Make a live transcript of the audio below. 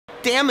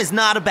Damn is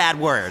not a bad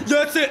word.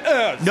 Yes, it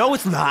is. No,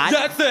 it's not.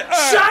 Yes, it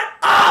is. Shut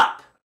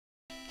up!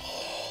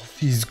 Oh,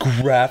 these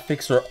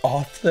graphics are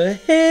off the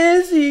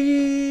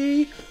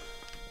hizzy.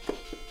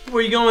 Where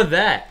are you going with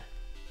that?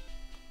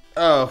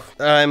 Oh,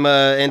 I'm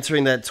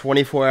entering that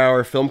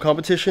 24-hour film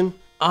competition.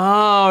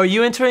 Oh, are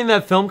you entering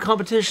that film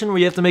competition where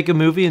you have to make a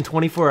movie in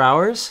 24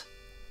 hours?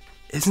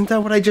 Isn't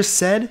that what I just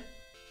said?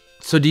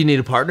 So do you need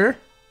a partner?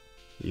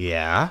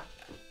 Yeah.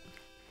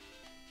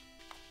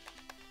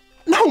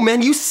 No,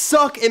 man, you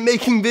suck at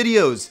making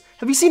videos.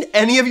 Have you seen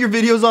any of your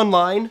videos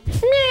online?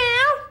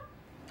 Meow.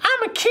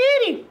 I'm a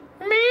kitty.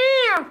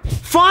 Meow.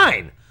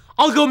 Fine.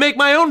 I'll go make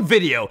my own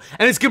video,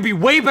 and it's gonna be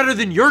way better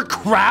than your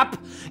crap.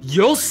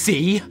 You'll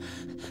see.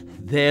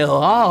 They'll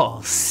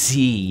all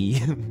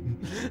see.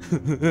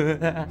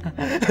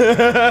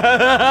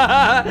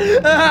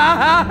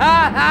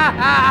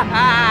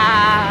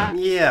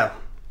 Yeah,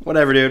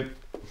 whatever, dude.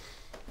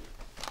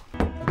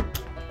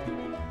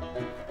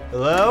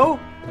 Hello?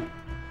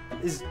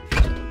 Is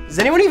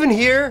anyone even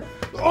here?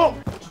 Oh!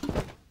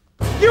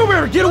 You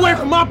better get away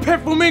from my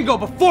pet flamingo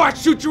before I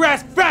shoot your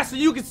ass fast so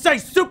you can say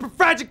super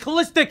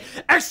fragilistic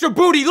extra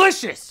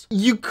bootylicious!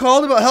 You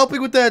called about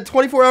helping with that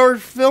 24-hour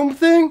film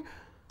thing?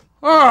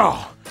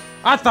 Oh,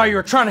 I thought you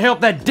were trying to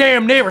help that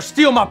damn neighbor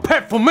steal my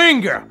pet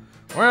flamingo.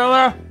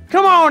 Well,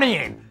 come on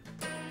in.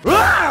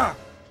 Ah!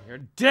 You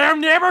damn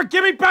neighbor,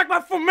 give me back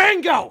my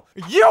flamingo!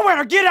 You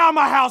better get out of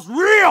my house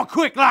real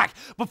quick like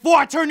before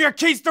I turn your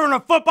keister into a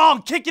football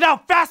and kick it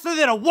out faster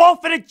than a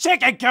wolf in a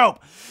chicken coop.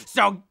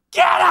 So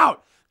get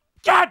out!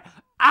 Get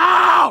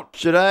out!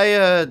 Should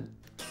I,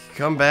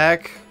 come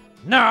back?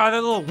 Nah,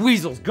 that little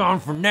weasel's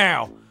gone for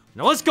now.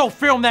 Now let's go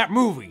film that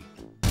movie.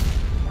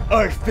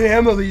 Our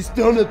families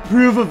don't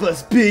approve of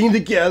us being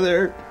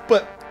together,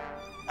 but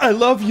I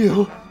love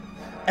you,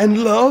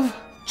 and love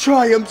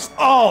triumphs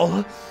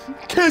all.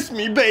 Kiss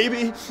me,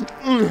 baby.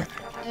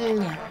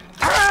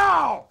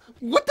 Ow!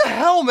 What the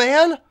hell,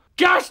 man?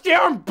 Gosh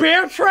damn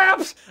bear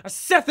traps! I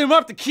set them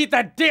up to keep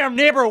that damn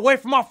neighbor away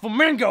from my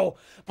flamingo,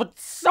 but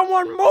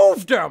someone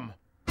moved him!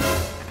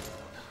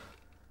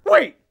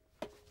 Wait!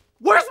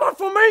 Where's my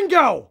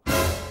flamingo?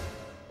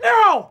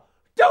 No!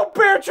 Don't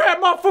bear trap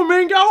my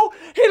flamingo!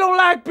 He don't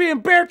like being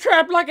bear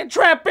trapped like a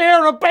trap bear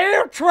in a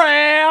bear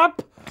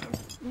trap!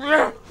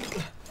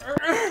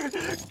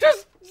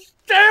 Just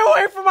stay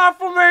away from my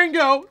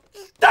flamingo!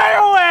 Stay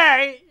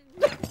away!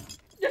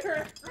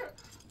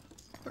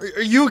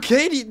 Are you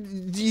okay?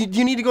 Do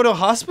you need to go to a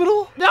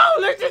hospital? No,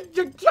 listen,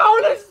 you're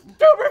going to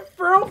stupid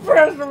film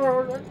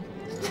festival!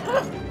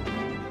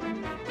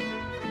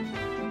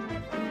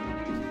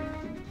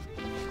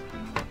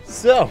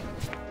 So,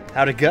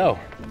 how'd it go?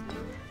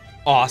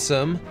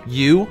 Awesome.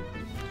 You?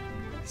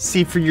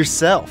 See for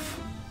yourself.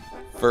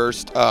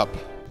 First up,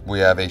 we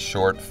have a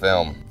short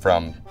film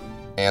from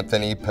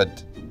Anthony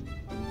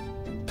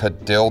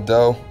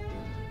Padillo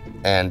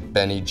and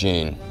Benny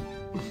Jean.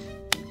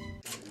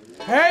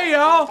 Hey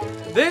y'all,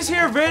 this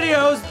here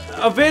video's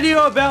a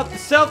video about the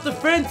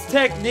self-defense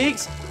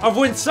techniques of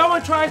when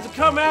someone tries to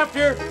come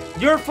after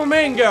your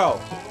flamingo.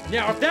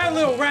 Now, if that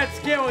little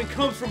rapscallion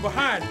comes from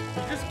behind,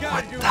 you just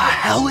gotta do— What the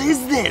hell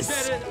is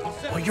this?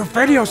 Well, your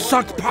video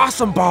sucked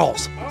possum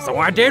balls, so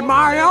I did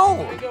my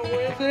own.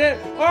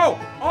 Oh,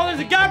 there's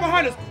a guy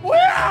behind us.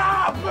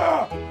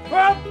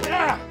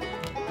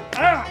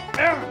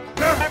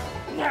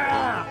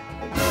 Yeah.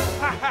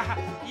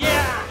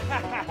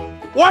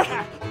 What?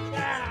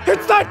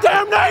 It's that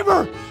damn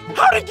neighbor!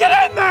 How'd he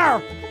get in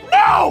there?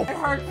 No! It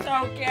hurts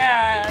so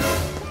bad.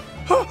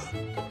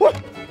 What?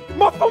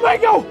 My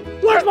flamingo!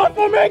 Where's my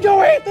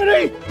flamingo,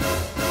 Anthony?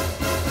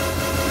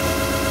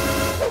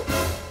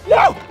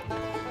 No!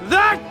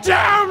 That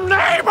damn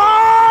neighbor!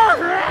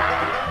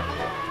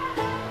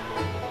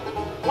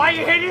 Why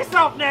you hit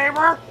yourself,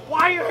 neighbor?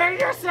 Why you hit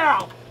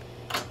yourself?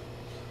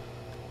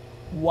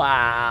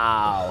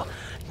 Wow.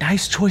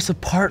 Nice choice of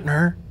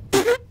partner.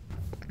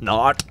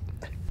 Not.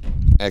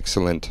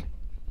 Excellent.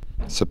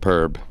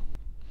 Superb.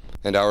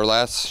 And our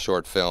last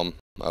short film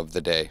of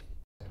the day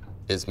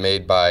is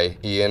made by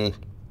Ian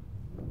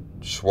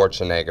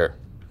Schwarzenegger.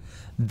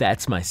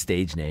 That's my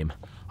stage name.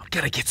 I'm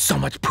gonna get so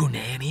much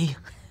punani.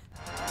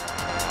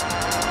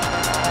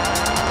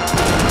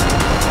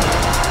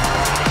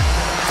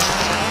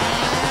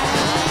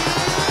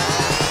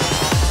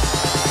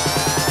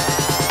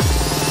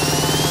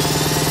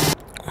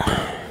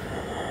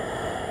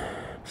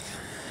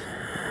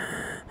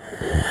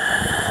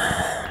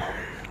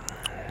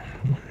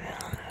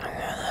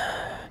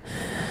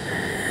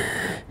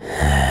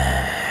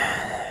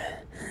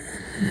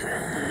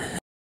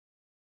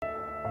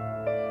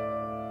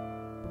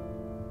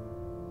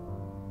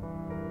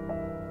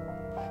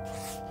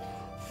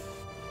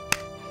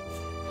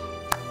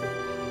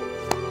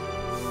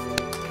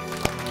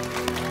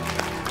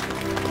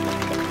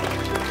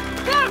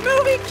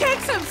 Kick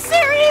some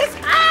serious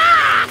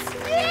ass!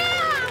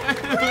 Yeah!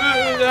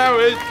 That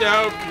was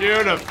so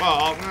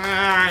beautiful.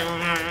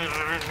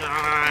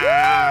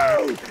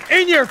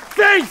 In your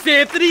face,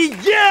 Anthony!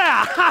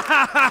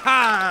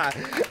 Yeah!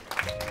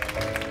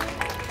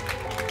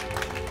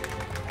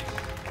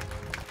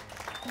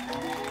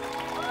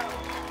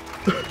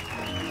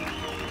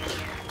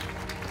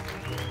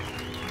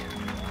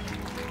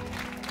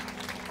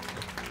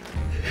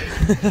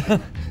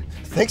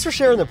 Thanks for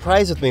sharing the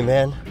prize with me,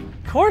 man.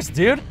 Of course,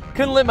 dude.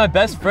 Couldn't let my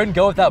best friend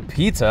go without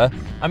pizza.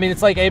 I mean,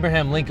 it's like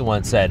Abraham Lincoln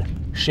once said,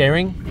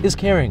 sharing is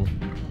caring.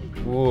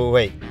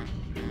 Wait,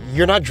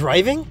 you're not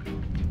driving?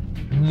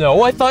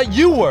 No, I thought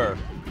you were.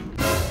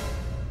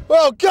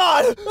 Oh,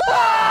 God!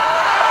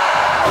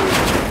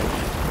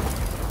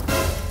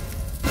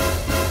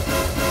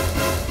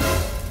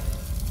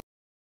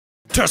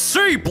 To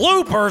see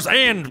bloopers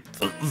and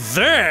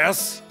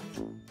this,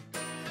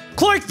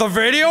 click the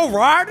video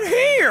right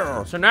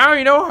here. So now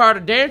you know how to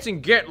dance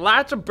and get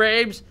lots of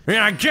babes. And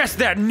I guess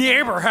that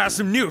neighbor has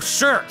some new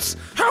shirts.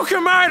 How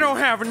come I don't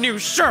have a new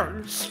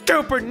shirt,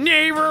 stupid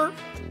neighbor?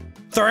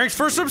 Thanks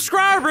for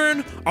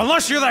subscribing,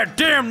 unless you're that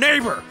damn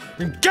neighbor.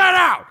 And get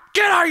out,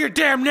 you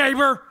damn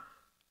neighbor.